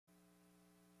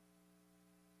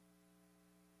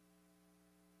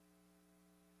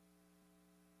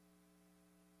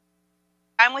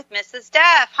I'm with Mrs.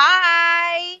 Duff.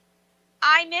 Hi.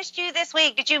 I missed you this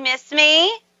week. Did you miss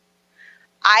me?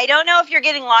 I don't know if you're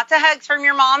getting lots of hugs from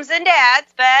your moms and dads,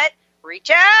 but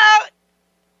reach out.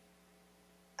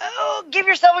 Oh, give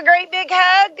yourself a great big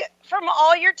hug from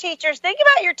all your teachers. Think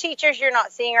about your teachers you're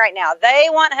not seeing right now. They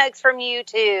want hugs from you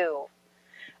too.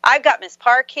 I've got Miss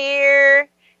Park here,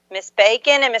 Miss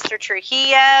Bacon and Mr.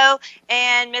 Trujillo,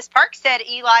 and Miss Park said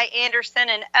Eli, Anderson,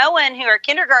 and Owen, who are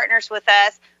kindergartners with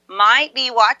us, might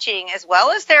be watching, as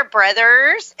well as their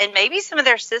brothers and maybe some of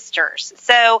their sisters.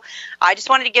 So I just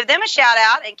wanted to give them a shout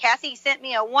out, and Cassie sent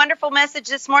me a wonderful message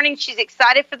this morning. She's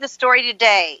excited for the story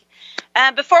today.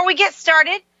 Before we get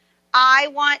started, I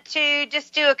want to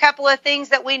just do a couple of things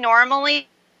that we normally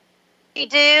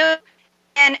do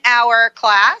in our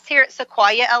class here at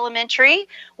Sequoyah Elementary.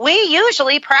 We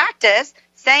usually practice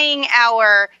saying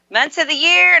our months of the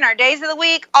year and our days of the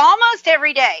week almost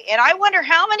every day. And I wonder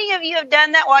how many of you have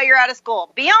done that while you're out of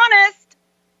school. Be honest.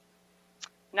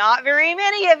 Not very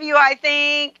many of you, I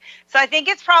think. So I think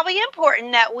it's probably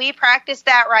important that we practice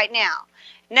that right now.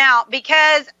 Now,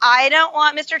 because I don't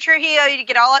want Mr. Trujillo to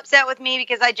get all upset with me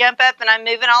because I jump up and I'm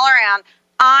moving all around,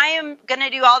 I am going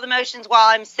to do all the motions while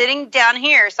I'm sitting down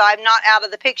here so I'm not out of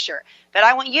the picture. But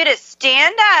I want you to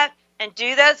stand up and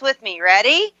do those with me.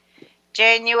 Ready?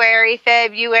 January,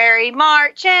 February,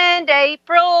 March, and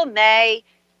April, May,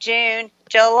 June,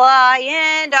 July,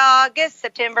 and August,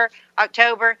 September,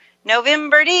 October,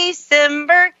 November,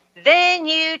 December. Then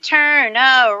you turn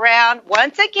around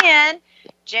once again.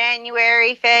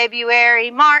 January, February,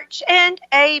 March, and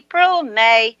April,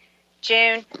 May,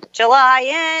 June, July,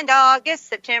 and August,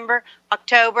 September,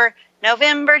 October,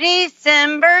 November,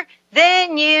 December.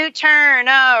 Then you turn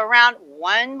around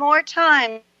one more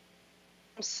time.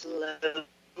 Slow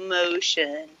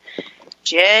motion.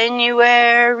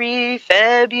 January,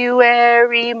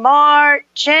 February,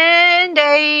 March, and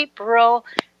April,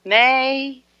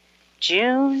 May,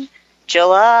 June,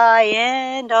 July,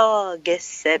 and August,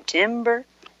 September,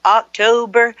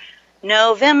 October,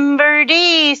 November,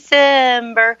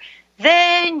 December.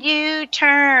 Then you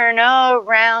turn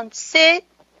around, sit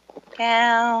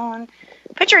down.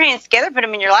 Put your hands together, put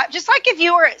them in your lap, just like if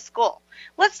you were at school.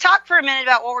 Let's talk for a minute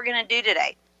about what we're going to do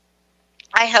today.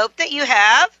 I hope that you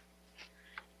have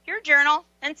your journal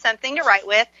and something to write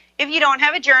with. If you don't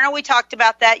have a journal, we talked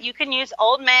about that. You can use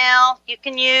old mail. You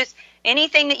can use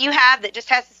anything that you have that just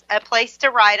has a place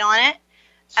to write on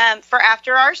it for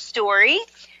after our story.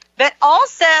 But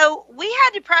also, we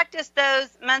had to practice those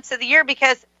months of the year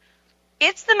because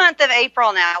it's the month of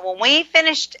April now. When we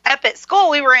finished up at school,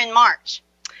 we were in March.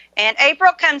 And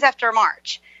April comes after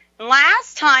March.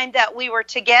 Last time that we were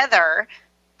together,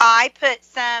 I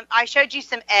showed you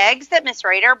some eggs that Miss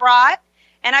Rader brought,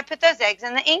 and I put those eggs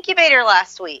in the incubator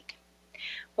last week.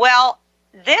 Well,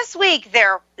 this week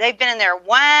they've been in there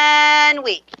 1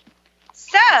 week.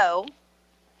 So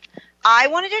I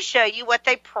wanted to show you what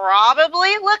they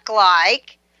probably look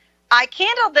like. I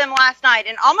candled them last night,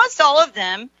 and almost all of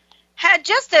them had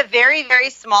just a very, very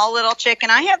small little chick.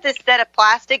 And I have this set of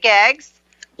plastic eggs.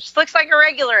 Just looks like a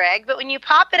regular egg, but when you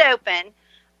pop it open,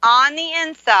 on the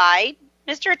inside,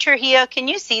 Mr. Trujillo, can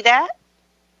you see that?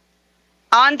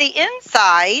 On the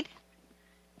inside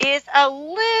is a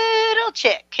little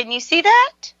chick. Can you see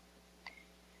that?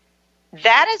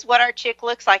 That is what our chick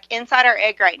looks like inside our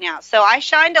egg right now. So I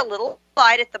shined a little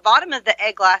light at the bottom of the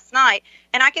egg last night,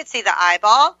 and I could see the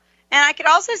eyeball, and I could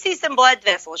also see some blood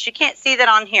vessels. You can't see that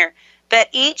on here. But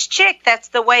each chick, that's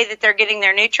the way that they're getting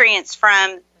their nutrients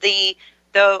from the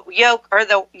yolk, or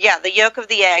the yolk of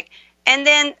the egg. And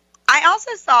then I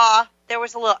also saw there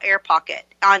was a little air pocket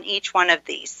on each one of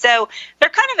these. So they're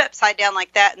kind of upside down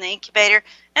like that in the incubator,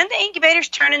 and the incubator's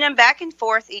turning them back and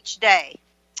forth each day.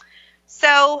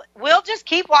 So we'll just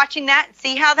keep watching that and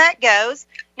see how that goes.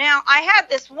 Now, I have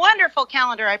this wonderful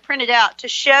calendar I printed out to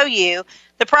show you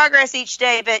the progress each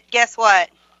day, but guess what?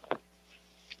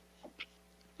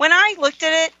 When I looked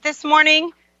at it this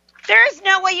morning, there is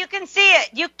no way you can see it.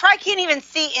 You probably can't even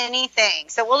see anything.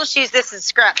 So we'll just use this as a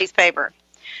scrap piece of paper.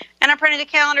 And I printed a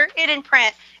calendar. It didn't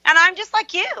print. And I'm just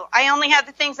like you. I only have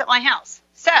the things at my house.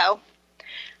 So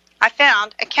I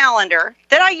found a calendar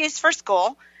that I use for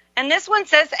school. And this one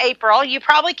says April. You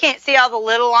probably can't see all the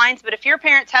little lines, but if your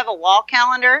parents have a wall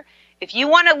calendar, if you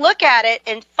want to look at it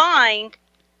and find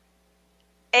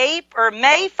May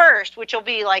 1st, which will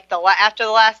be like after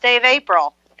the last day of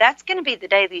April, that's going to be the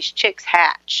day these chicks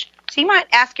hatch. So you might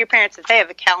ask your parents if they have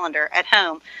a calendar at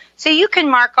home so you can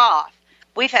mark off.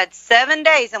 We've had 7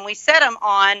 days, and we set them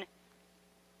on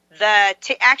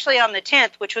actually on the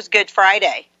 10th, which was Good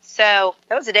Friday. So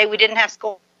that was the day we didn't have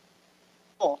school.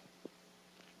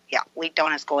 yeah, we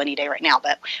don't have school any day right now,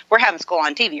 but we're having school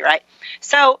on TV, right?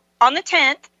 So on the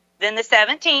 10th, then the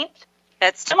 17th,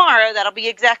 that's tomorrow. That'll be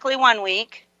exactly 1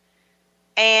 week.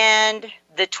 And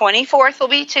the 24th will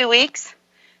be 2 weeks.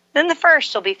 Then the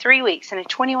 1st will be 3 weeks. And in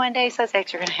 21 days, those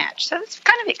eggs are going to hatch. So it's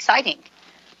kind of exciting.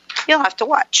 You'll have to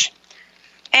watch.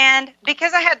 And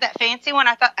because I had that fancy one,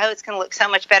 I thought, oh, it's going to look so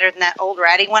much better than that old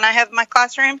ratty one I have in my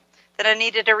classroom that I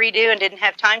needed to redo and didn't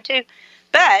have time to.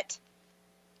 But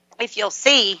if you'll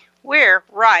see, we're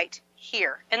right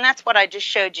here. And that's what I just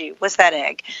showed you was that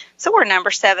egg. So we're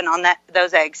number 7 on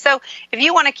those eggs. So if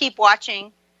you want to keep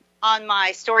watching on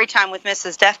my Storytime with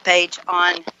Mrs. Duff page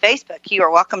on Facebook, you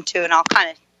are welcome to, and I'll kind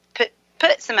of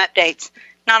put some updates.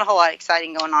 Not a whole lot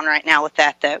exciting going on right now with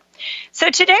that, though. So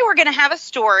today we're going to have a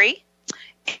story,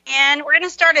 and we're going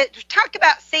to talk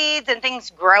about seeds and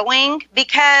things growing,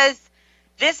 because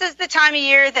this is the time of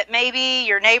year that maybe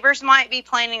your neighbors might be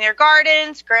planting their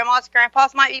gardens, grandmas,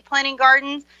 grandpas might be planting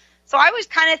gardens. So I was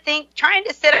kind of trying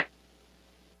to sit on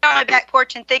my back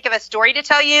porch and think of a story to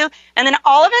tell you, and then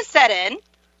all of a sudden,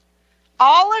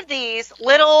 all of these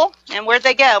little, and where'd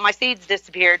they go? My seeds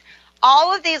disappeared.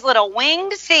 All of these little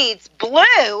winged seeds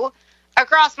blew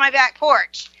across my back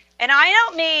porch. And I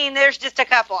don't mean there's just a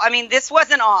couple. I mean, this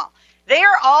wasn't all. They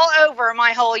are all over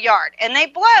my whole yard. And they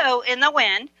blow in the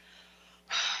wind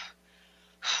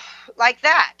like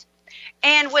that.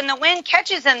 And when the wind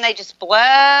catches them, they just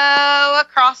blow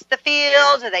across the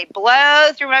fields, or they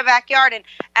blow through my backyard. And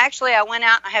actually, I went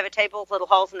out and I have a table with little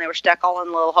holes, and they were stuck all in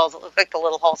the little holes. It looked like the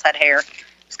little holes had hair.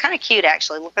 It's kind of cute,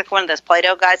 actually. It looked like one of those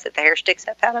Play-Doh guys that the hair sticks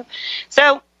up out of.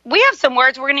 So we have some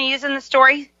words we're going to use in the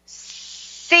story.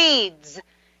 Seeds.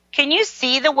 Can you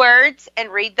see the words and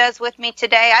read those with me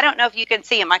today? I don't know if you can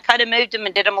see them. I kind of moved them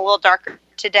and did them a little darker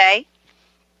today.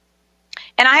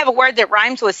 And I have a word that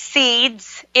rhymes with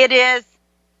seeds. It is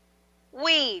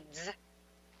weeds.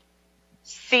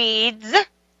 Seeds,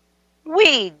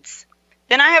 weeds.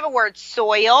 Then I have a word,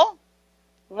 soil,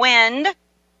 wind.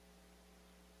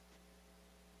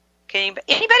 Can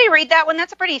anybody read that one?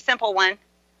 That's a pretty simple one.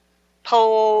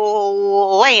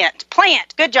 Plant.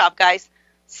 Plant. Good job, guys.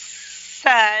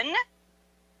 Sun.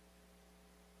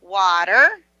 Water.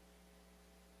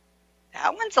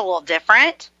 That one's a little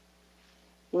different.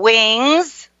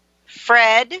 Wings.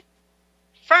 Fred.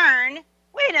 Fern.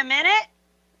 Wait a minute.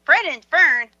 Fred and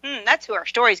Fern. That's who our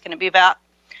story's going to be about.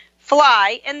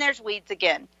 Fly. And there's weeds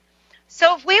again.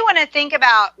 So if we want to think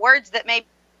about words that maybe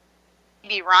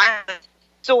rhyme with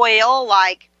soil,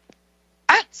 like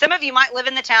some of you might live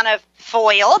in the town of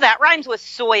Foil. That rhymes with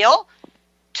soil.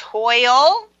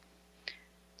 Toil.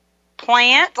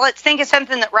 Plant. Let's think of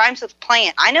something that rhymes with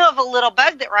plant. I know of a little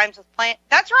bug that rhymes with plant.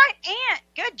 That's right, ant.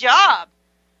 Good job.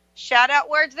 Shout out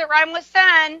words that rhyme with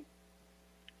sun.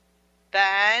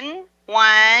 Bun.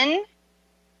 One.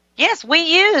 Yes, we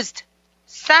used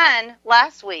sun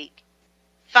last week.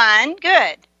 Fun.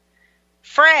 Good.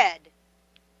 Fred.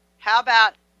 How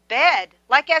about bed?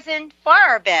 Like as in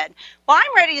flower bed. Well,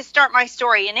 I'm ready to start my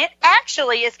story, and it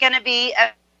actually is going to be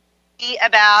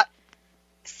about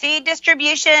seed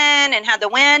distribution and how the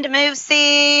wind moves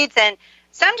seeds, and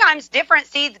sometimes different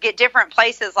seeds get different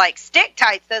places, like stick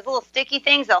tights, those little sticky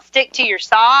things, they'll stick to your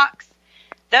socks.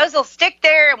 Those will stick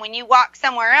there, and when you walk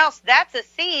somewhere else, that's a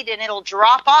seed, and it'll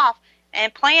drop off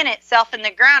and plant itself in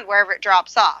the ground wherever it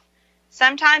drops off.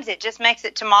 Sometimes it just makes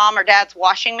it to mom or dad's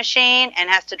washing machine and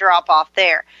has to drop off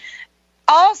there.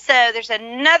 Also, there's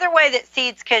another way that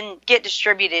seeds can get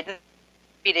distributed,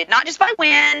 not just by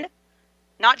wind,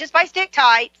 not just by stick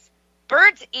tights.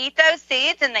 Birds eat those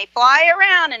seeds and they fly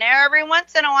around, and every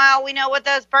once in a while we know what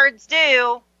those birds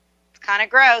do. It's kind of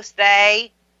gross.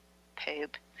 They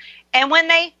poop. And when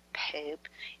they poop,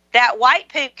 that white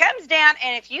poop comes down,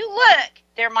 and if you look,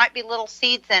 there might be little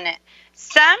seeds in it.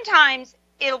 Sometimes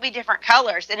it'll be different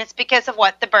colors, and it's because of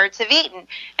what the birds have eaten.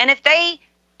 And if they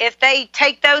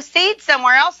take those seeds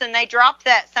somewhere else and they drop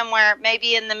that somewhere,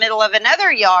 maybe in the middle of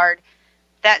another yard,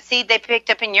 that seed they picked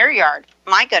up in your yard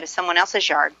might go to someone else's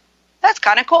yard. That's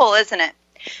kind of cool, isn't it?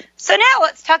 So now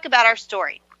let's talk about our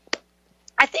story.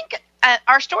 I think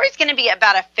our story is going to be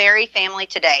about a fairy family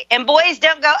today. And boys,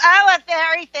 don't go, oh, a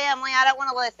fairy family, I don't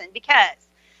want to listen. Because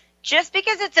just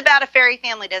because it's about a fairy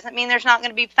family doesn't mean there's not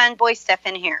going to be fun boy stuff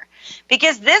in here.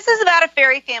 Because this is about a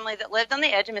fairy family that lived on the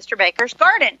edge of Mr. Baker's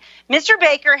garden. Mr.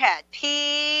 Baker had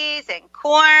peas and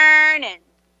corn and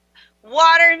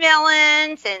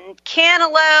watermelons and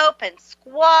cantaloupe and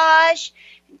squash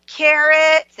and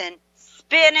carrots and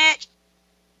spinach.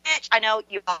 I know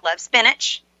you all love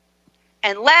spinach.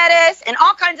 And lettuce and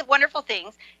all kinds of wonderful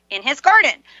things in his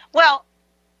garden. Well,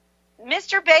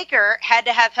 Mr. Baker had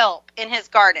to have help in his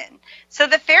garden. So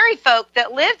the fairy folk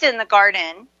that lived in the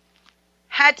garden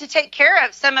had to take care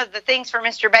of some of the things for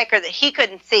Mr. Baker that he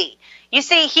couldn't see. You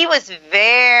see, he was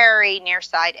very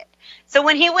nearsighted. So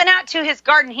when he went out to his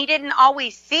garden, he didn't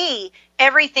always see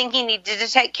everything he needed to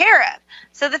take care of.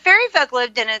 So the fairy folk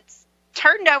lived in a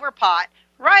turned over pot.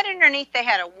 Right underneath, they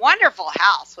had a wonderful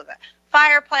house with a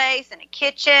fireplace and a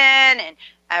kitchen and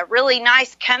a really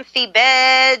nice comfy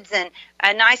beds and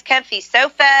a nice comfy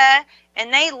sofa.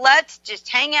 And they loved to just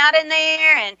hang out in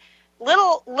there. And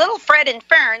little Fred and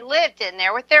Fern lived in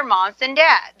there with their mom and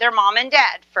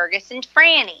dad, Fergus and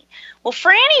Franny. Well,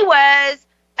 Franny was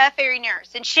a fairy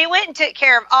nurse, and she went and took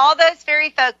care of all those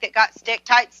fairy folk that got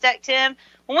stick-tight stuck to him.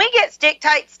 When we get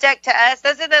stick-tight stuck to us,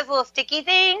 those are those little sticky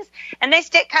things, and they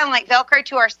stick kind of like Velcro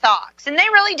to our socks, and they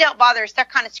really don't bother us. They're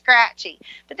kind of scratchy.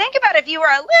 But think about if you were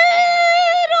a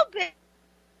little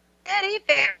bitty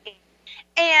fairy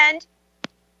and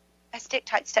a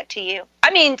stick-tight stuck to you.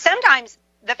 I mean, sometimes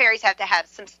the fairies have to have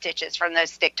some stitches from those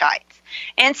stick-tights,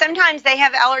 and sometimes they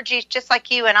have allergies just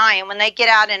like you and I, and when they get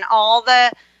out in all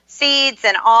the seeds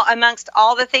and all amongst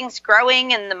all the things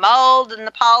growing and the mold and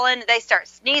the pollen, they start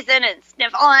sneezing and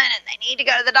sniffling and they need to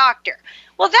go to the doctor.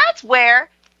 Well, that's where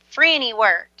Franny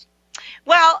worked.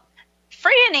 Well,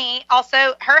 Franny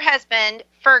also, her husband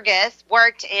Fergus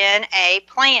worked in a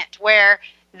plant where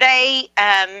they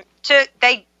took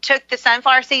the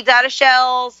sunflower seeds out of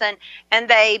shells and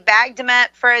they bagged them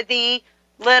up for the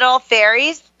little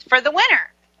fairies for the winter.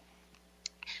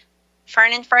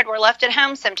 Fern and Fred were left at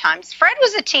home sometimes. Fred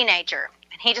was a teenager,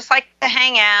 and he just liked to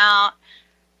hang out,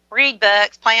 read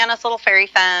books, play on his little fairy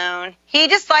phone. He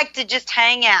just liked to just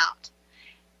hang out.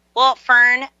 Well,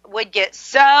 Fern would get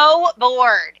so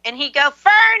bored, and he'd go,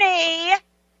 Fernie,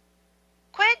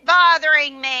 quit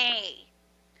bothering me.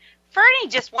 Fernie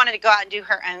just wanted to go out and do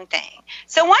her own thing.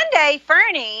 So one day,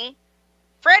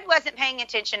 Fred wasn't paying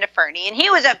attention to Fernie, and he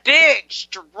was a big,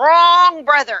 strong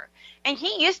brother. And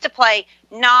he used to play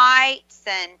knights,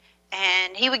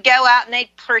 and he would go out and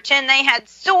they'd pretend they had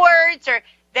swords, or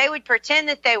they would pretend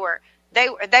that they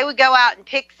would go out and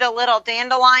pick the little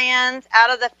dandelions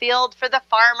out of the field for the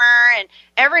farmer, and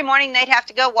every morning they'd have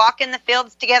to go walk in the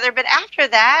fields together. But after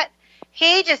that,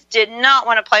 he just did not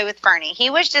want to play with Fernie. He'd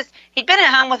been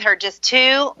at home with her just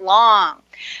too long.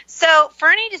 So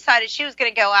Fernie decided she was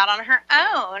going to go out on her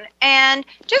own and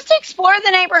just explore the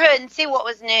neighborhood and see what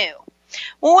was new.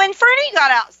 Well, when Fernie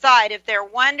got outside of their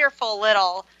wonderful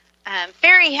little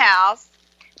fairy house,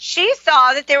 she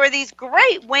saw that there were these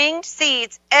great winged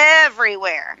seeds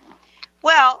everywhere.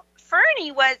 Well,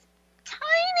 Fernie was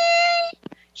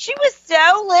tiny. She was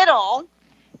so little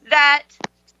that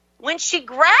when she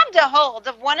grabbed a hold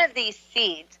of one of these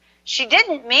seeds, she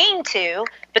didn't mean to,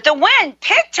 but the wind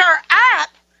picked her up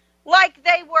like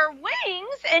they were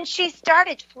wings, and she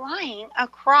started flying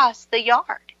across the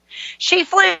yard. She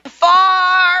flew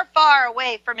far, far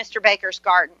away from Mr. Baker's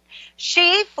garden.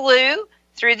 She flew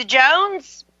through the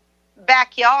Jones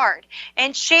backyard,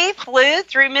 and she flew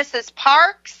through Mrs.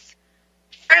 Park's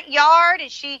front yard, and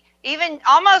she even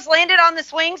almost landed on the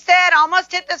swing set,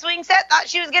 almost hit the swing set, thought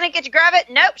she was going to get to grab it.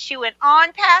 Nope, she went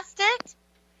on past it.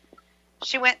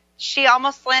 She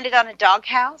almost landed on a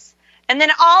doghouse. And then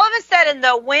all of a sudden,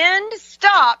 the wind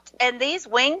stopped, and these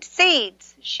winged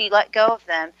seeds, she let go of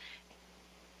them,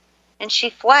 and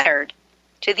she fluttered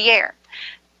to the air.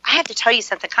 I have to tell you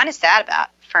something kind of sad about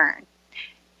Fern.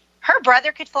 Her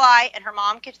brother could fly, and her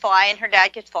mom could fly, and her dad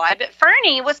could fly, but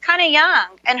Fernie was kind of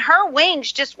young, and her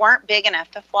wings just weren't big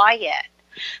enough to fly yet.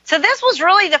 So this was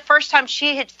really the first time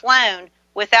she had flown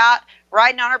without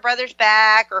riding on her brother's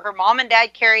back or her mom and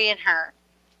dad carrying her.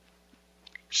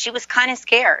 She was kind of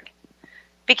scared.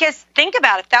 Because think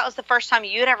about it, if that was the first time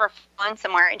you'd ever flown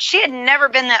somewhere, and she had never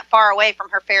been that far away from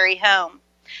her fairy home.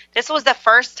 This was the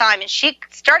first time, and she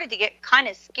started to get kind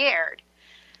of scared.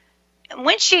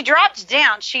 When she dropped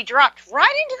down, she dropped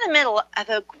right into the middle of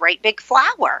a great big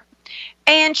flower.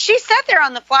 And she sat there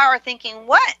on the flower thinking,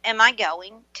 what am I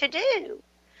going to do?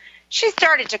 She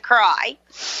started to cry.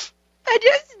 I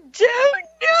just don't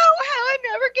know how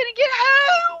I'm ever going to get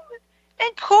home.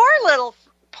 And poor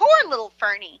little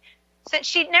Fernie, since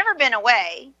she'd never been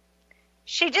away,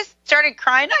 she just started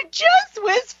crying. I just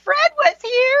wish Fred was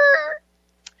here.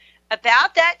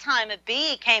 About that time, a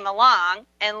bee came along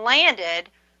and landed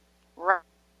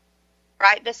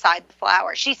right beside the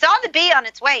flower. She saw the bee on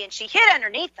its way, and she hid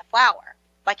underneath the flower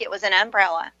like it was an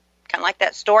umbrella, kind of like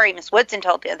that story Miss Woodson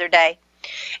told the other day.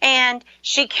 And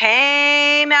she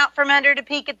came out from under to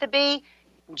peek at the bee.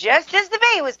 Just as the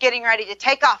bee was getting ready to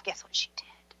take off, guess what she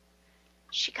did?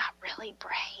 She got really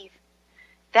brave.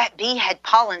 that bee had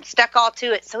pollen stuck all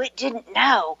to it, so it didn't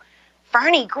know.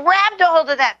 Fernie grabbed a hold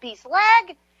of that bee's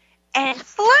leg and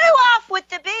flew off with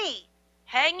the bee,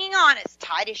 hanging on as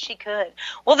tight as she could.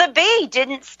 Well, the bee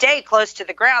didn't stay close to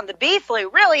the ground. The bee flew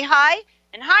really high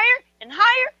and higher and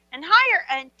higher and higher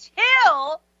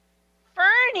until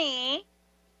Fernie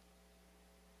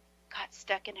got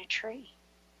stuck in a tree.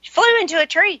 She flew into a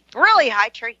tree, really high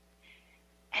tree.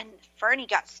 And Fernie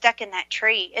got stuck in that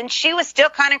tree. And she was still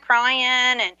kind of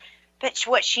crying. But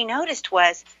what she noticed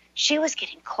was she was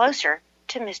getting closer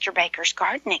to Mr. Baker's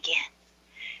garden again.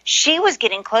 She was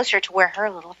getting closer to where her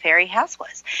little fairy house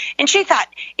was. And she thought,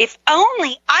 if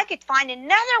only I could find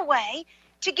another way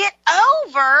to get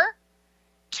over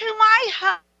to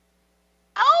my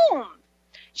home.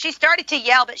 She started to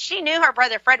yell, but she knew her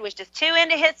brother Fred was just too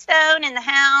into his stone in the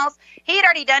house. He had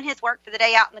already done his work for the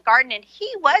day out in the garden, and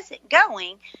he wasn't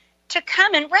going to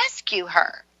come and rescue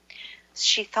her.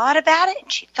 She thought about it,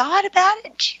 and she thought about it,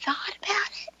 and she thought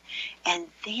about it. And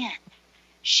then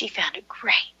she found a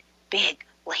great big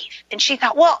leaf. And she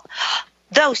thought, well,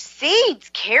 those seeds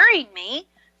carried me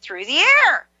through the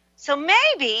air. So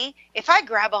maybe if I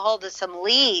grab a hold of some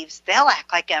leaves, they'll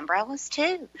act like umbrellas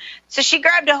too. So she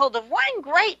grabbed a hold of one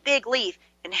great big leaf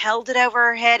and held it over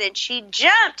her head, and she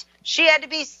jumped. She had to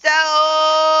be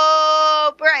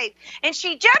so brave. And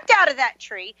she jumped out of that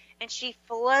tree, and she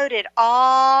floated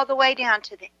all the way down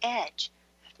to the edge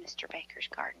of Mr. Baker's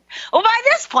garden. Well, by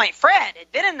this point, Fred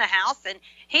had been in the house, and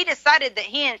he decided that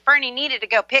he and Fernie needed to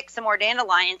go pick some more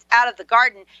dandelions out of the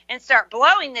garden and start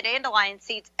blowing the dandelion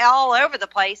seeds all over the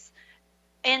place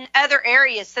in other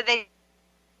areas so they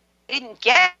didn't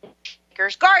get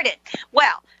Baker's garden.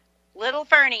 Well, little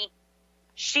Fernie,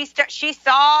 she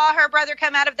saw her brother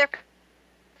come out of their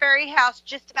fairy house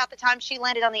just about the time she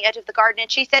landed on the edge of the garden,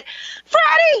 and she said,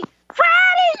 Freddie,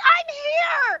 I'm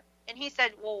here. And he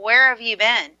said, well, where have you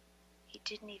been? He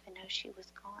didn't even know she was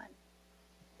gone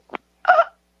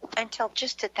until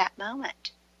just at that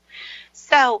moment.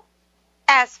 So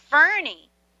as Fernie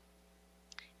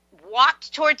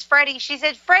walked towards Freddie, she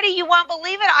said, Freddie, you won't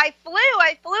believe it. I flew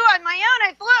on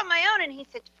my own. And he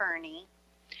said, Fernie,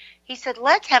 he said,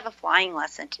 let's have a flying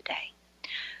lesson today.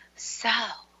 So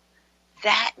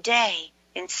that day,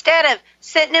 instead of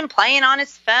sitting and playing on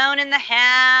his phone in the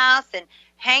house and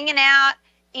hanging out,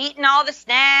 eating all the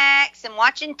snacks and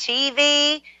watching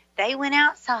TV, they went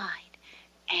outside,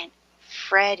 and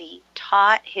Freddie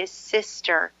taught his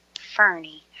sister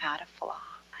Fernie how to fly.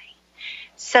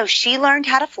 So she learned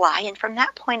how to fly, and from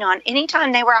that point on,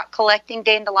 anytime they were out collecting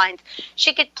dandelions,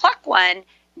 she could pluck one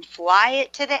and fly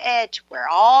it to the edge where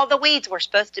all the weeds were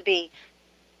supposed to be.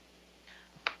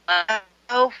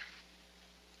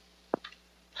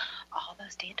 All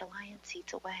those dandelion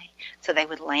seeds away, so they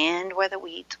would land where the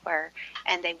weeds were,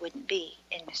 and they wouldn't be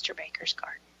in Mr. Baker's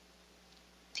garden.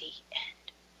 The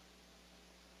end.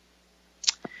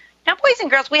 Now, boys and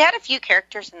girls, we had a few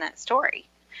characters in that story.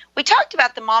 We talked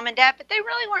about the mom and dad, but they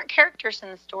really weren't characters in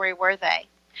the story, were they?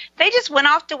 They just went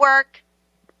off to work,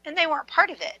 and they weren't part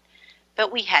of it.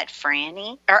 But we had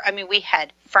Fernie, and we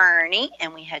had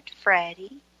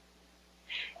Freddie.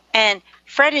 And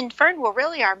Fred and Fern were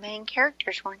really our main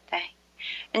characters, weren't they?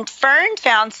 And Fern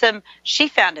found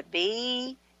a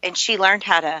bee, and she learned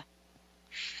how to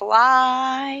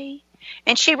fly.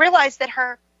 And she realized that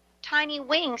her tiny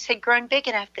wings had grown big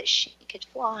enough that she could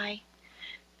fly.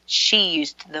 She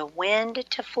used the wind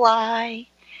to fly.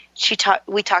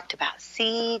 We talked about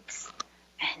seeds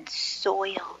and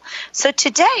soil. So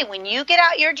today, when you get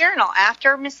out your journal,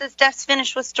 after Mrs. Duff's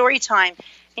finished with story time,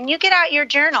 and you get out your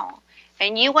journal,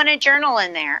 and you want to journal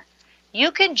in there,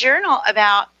 you could journal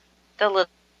about the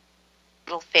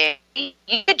little fairy.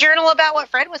 You could journal about what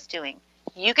Fred was doing.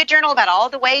 You could journal about all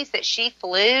the ways that she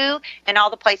flew and all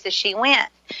the places she went.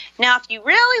 Now, if you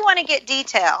really want to get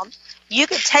detailed, you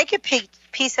could take a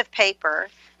piece of paper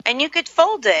and you could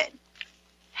fold it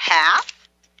half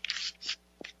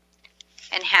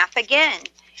and half again.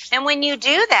 And when you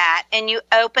do that and you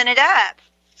open it up,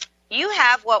 you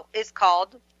have what is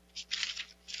called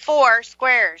 4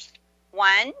 squares.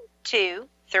 1, 2,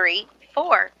 3,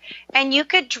 4. And you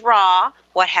could draw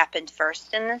what happened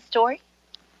first in the story,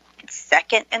 and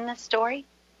second in the story,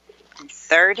 and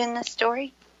third in the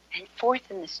story, and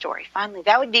fourth in the story. Finally,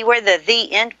 that would be where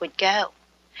the end would go.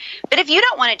 But if you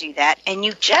don't want to do that, and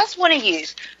you just want to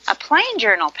use a plain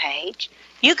journal page,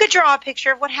 you could draw a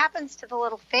picture of what happens to the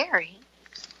little fairy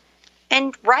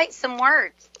and write some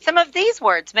words. Some of these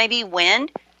words, maybe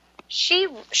wind. She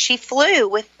flew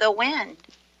with the wind.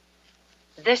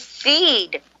 The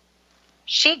seed.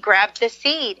 She grabbed the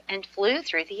seed and flew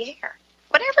through the air.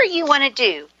 Whatever you want to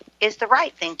do is the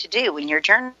right thing to do when you're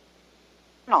journaling.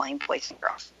 journaling, boys and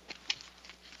girls.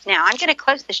 Now, I'm going to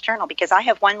close this journal because I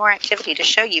have one more activity to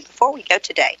show you before we go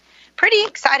today. Pretty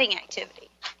exciting activity.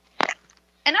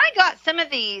 And I got some of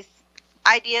these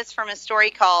ideas from a story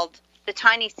called The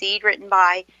Tiny Seed, written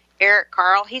by Eric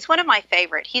Carle. He's one of my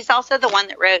favorite. He's also the one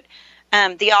that wrote,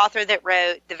 the author that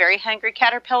wrote The Very Hungry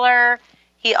Caterpillar.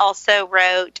 He also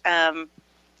wrote, I'm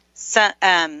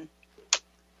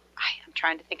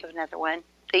trying to think of another one,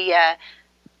 The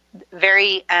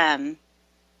Very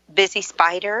Busy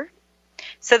Spider.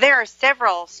 So there are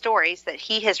several stories that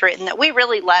he has written that we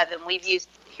really love and we've used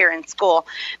here in school.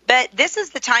 But this is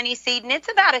The Tiny Seed, and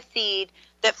it's about a seed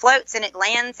that floats and it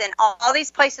lands in all these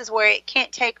places where it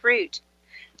can't take root.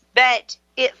 But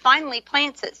it finally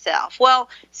plants itself. Well,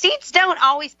 seeds don't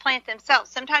always plant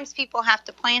themselves. Sometimes people have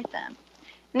to plant them.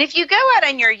 And if you go out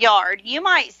in your yard, you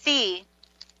might see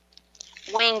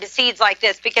winged seeds like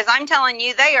this, because I'm telling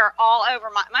you, they are all over.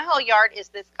 My whole yard is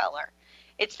this color.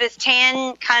 It's this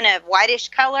tan kind of whitish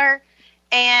color,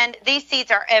 and these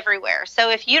seeds are everywhere. So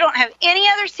if you don't have any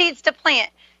other seeds to plant,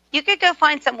 you could go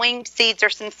find some winged seeds or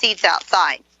some seeds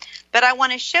outside. But I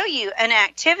want to show you an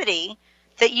activity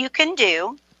that you can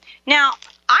do. Now,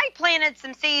 I planted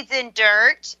some seeds in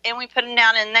dirt, and we put them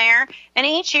down in there. And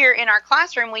each year in our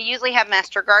classroom, we usually have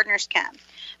master gardeners come.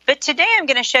 But today I'm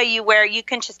going to show you where you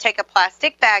can just take a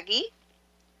plastic baggie.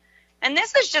 And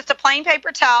this is just a plain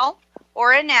paper towel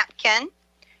or a napkin.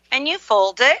 And you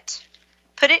fold it,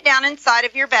 put it down inside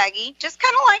of your baggie, just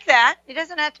kind of like that. It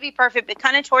doesn't have to be perfect, but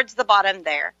kind of towards the bottom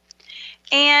there.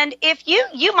 And if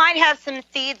you might have some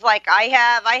seeds like I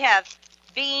have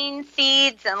bean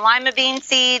seeds and lima bean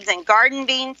seeds and garden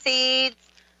bean seeds.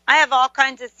 I have all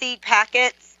kinds of seed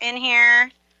packets in here,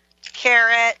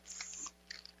 carrots,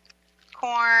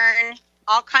 corn,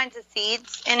 all kinds of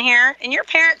seeds in here. And your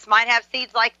parents might have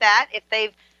seeds like that if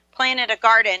they've planted a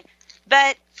garden,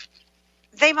 but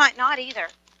they might not either.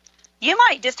 You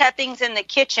might just have things in the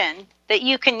kitchen that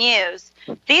you can use.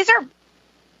 These are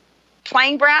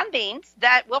plain brown beans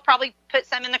that we'll probably put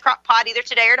some in the crock pot either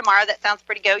today or tomorrow. That sounds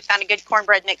pretty good. We found a good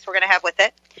cornbread mix we're going to have with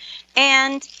it.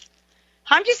 And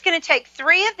I'm just going to take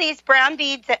 3 of these brown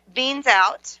beans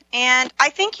out, and I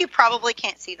think you probably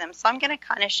can't see them, so I'm going to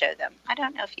kind of show them. I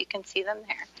don't know if you can see them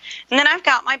there. And then I've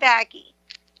got my baggie.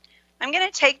 I'm going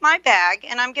to take my bag,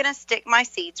 and I'm going to stick my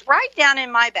seeds right down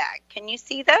in my bag. Can you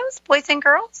see those, boys and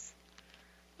girls?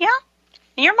 Yeah?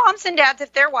 And your moms and dads,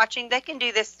 if they're watching, they can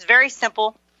do this. It's very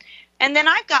simple. And then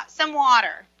I've got some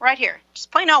water right here,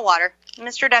 just plain old water.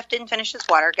 Mr. Duff didn't finish his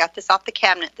water. Got this off the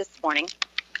cabinet this morning.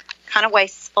 Kind of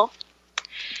wasteful.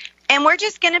 And we're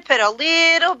just going to put a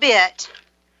little bit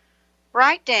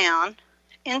right down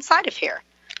inside of here.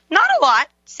 Not a lot.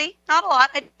 See, not a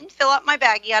lot. I didn't fill up my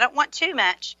baggie. I don't want too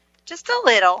much. Just a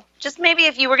little. Just maybe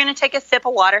if you were going to take a sip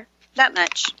of water, that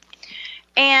much.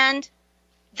 And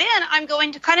then I'm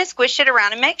going to kind of squish it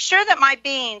around and make sure that my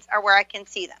beans are where I can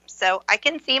see them. So I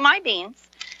can see my beans.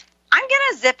 I'm going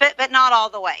to zip it, but not all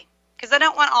the way, because I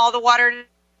don't want all the water,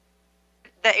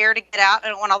 the air to get out. I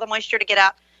don't want all the moisture to get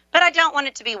out, but I don't want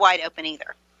it to be wide open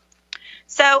either.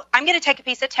 So I'm going to take a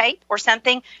piece of tape or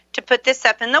something to put this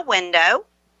up in the window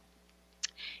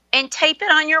and tape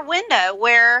it on your window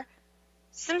where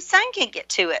some sun can get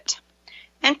to it.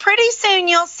 And pretty soon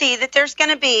you'll see that there's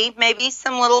going to be maybe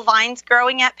some little vines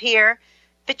growing up here,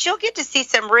 but you'll get to see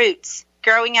some roots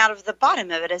growing out of the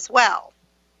bottom of it as well.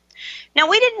 Now,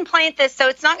 we didn't plant this, so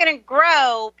it's not going to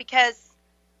grow because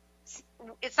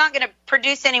it's not going to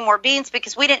produce any more beans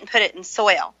because we didn't put it in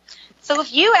soil. So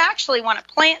if you actually want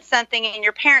to plant something and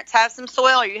your parents have some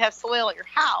soil or you have soil at your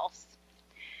house,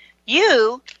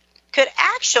 you could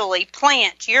actually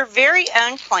plant your very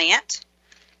own plant.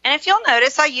 And if you'll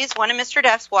notice, I used one of Mr.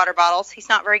 Duff's water bottles. He's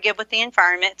not very good with the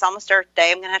environment. It's almost Earth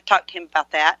Day. I'm going to have to talk to him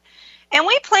about that. And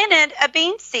we planted a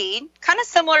bean seed, kind of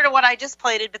similar to what I just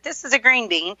planted, but this is a green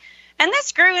bean. And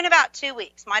this grew in about 2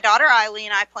 weeks. My daughter Eileen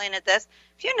and I planted this.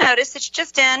 If you notice, it's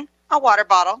just in a water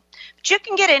bottle. But you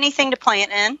can get anything to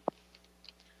plant in.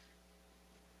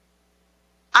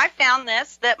 I found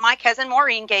this that my cousin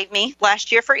Maureen gave me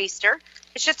last year for Easter.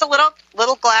 It's just a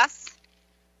little glass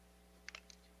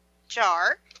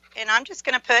jar. And I'm just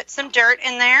going to put some dirt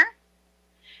in there.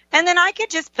 And then I could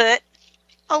just put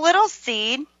a little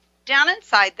seed down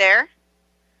inside there.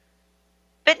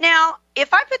 But now,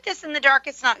 if I put this in the dark,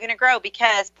 it's not going to grow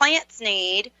because plants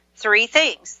need 3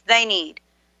 things. They need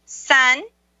sun,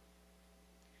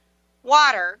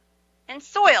 water, and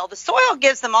soil. The soil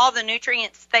gives them all the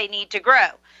nutrients they need to grow.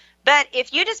 But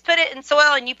if you just put it in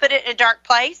soil and you put it in a dark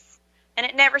place and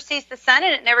it never sees the sun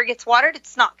and it never gets watered,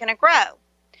 it's not going to grow.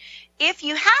 If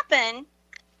you happen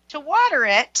to water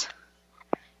it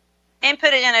and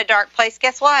put it in a dark place,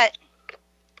 guess what?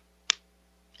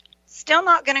 Still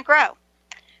not going to grow.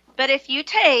 But if you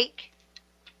take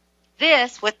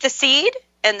this with the seed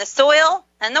and the soil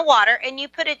and the water and you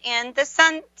put it in the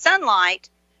sunlight,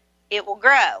 it will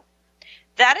grow.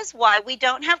 That is why we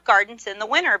don't have gardens in the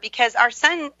winter, because our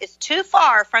sun is too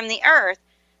far from the earth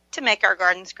to make our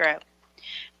gardens grow.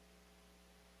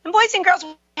 And boys and girls,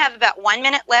 we have about 1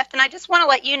 minute left, and I just want to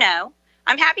let you know,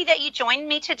 I'm happy that you joined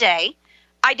me today.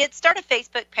 I did start a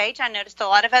Facebook page. I noticed a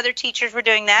lot of other teachers were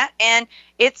doing that, and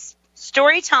it's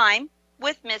Storytime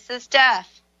with Mrs.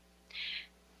 Duff.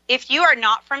 If you are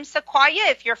not from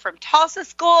Sequoyah, if you're from Tulsa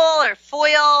School or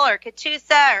Foyle or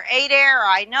Catoosa or Adair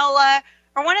or Inola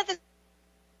or one of the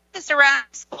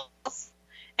surrounding schools,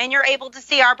 and you're able to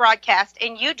see our broadcast,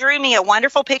 and you drew me a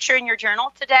wonderful picture in your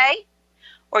journal today,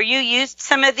 or you used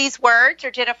some of these words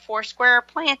or did a foursquare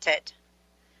planted,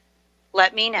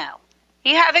 let me know.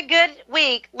 You have a good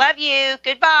week. Love you.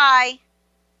 Goodbye.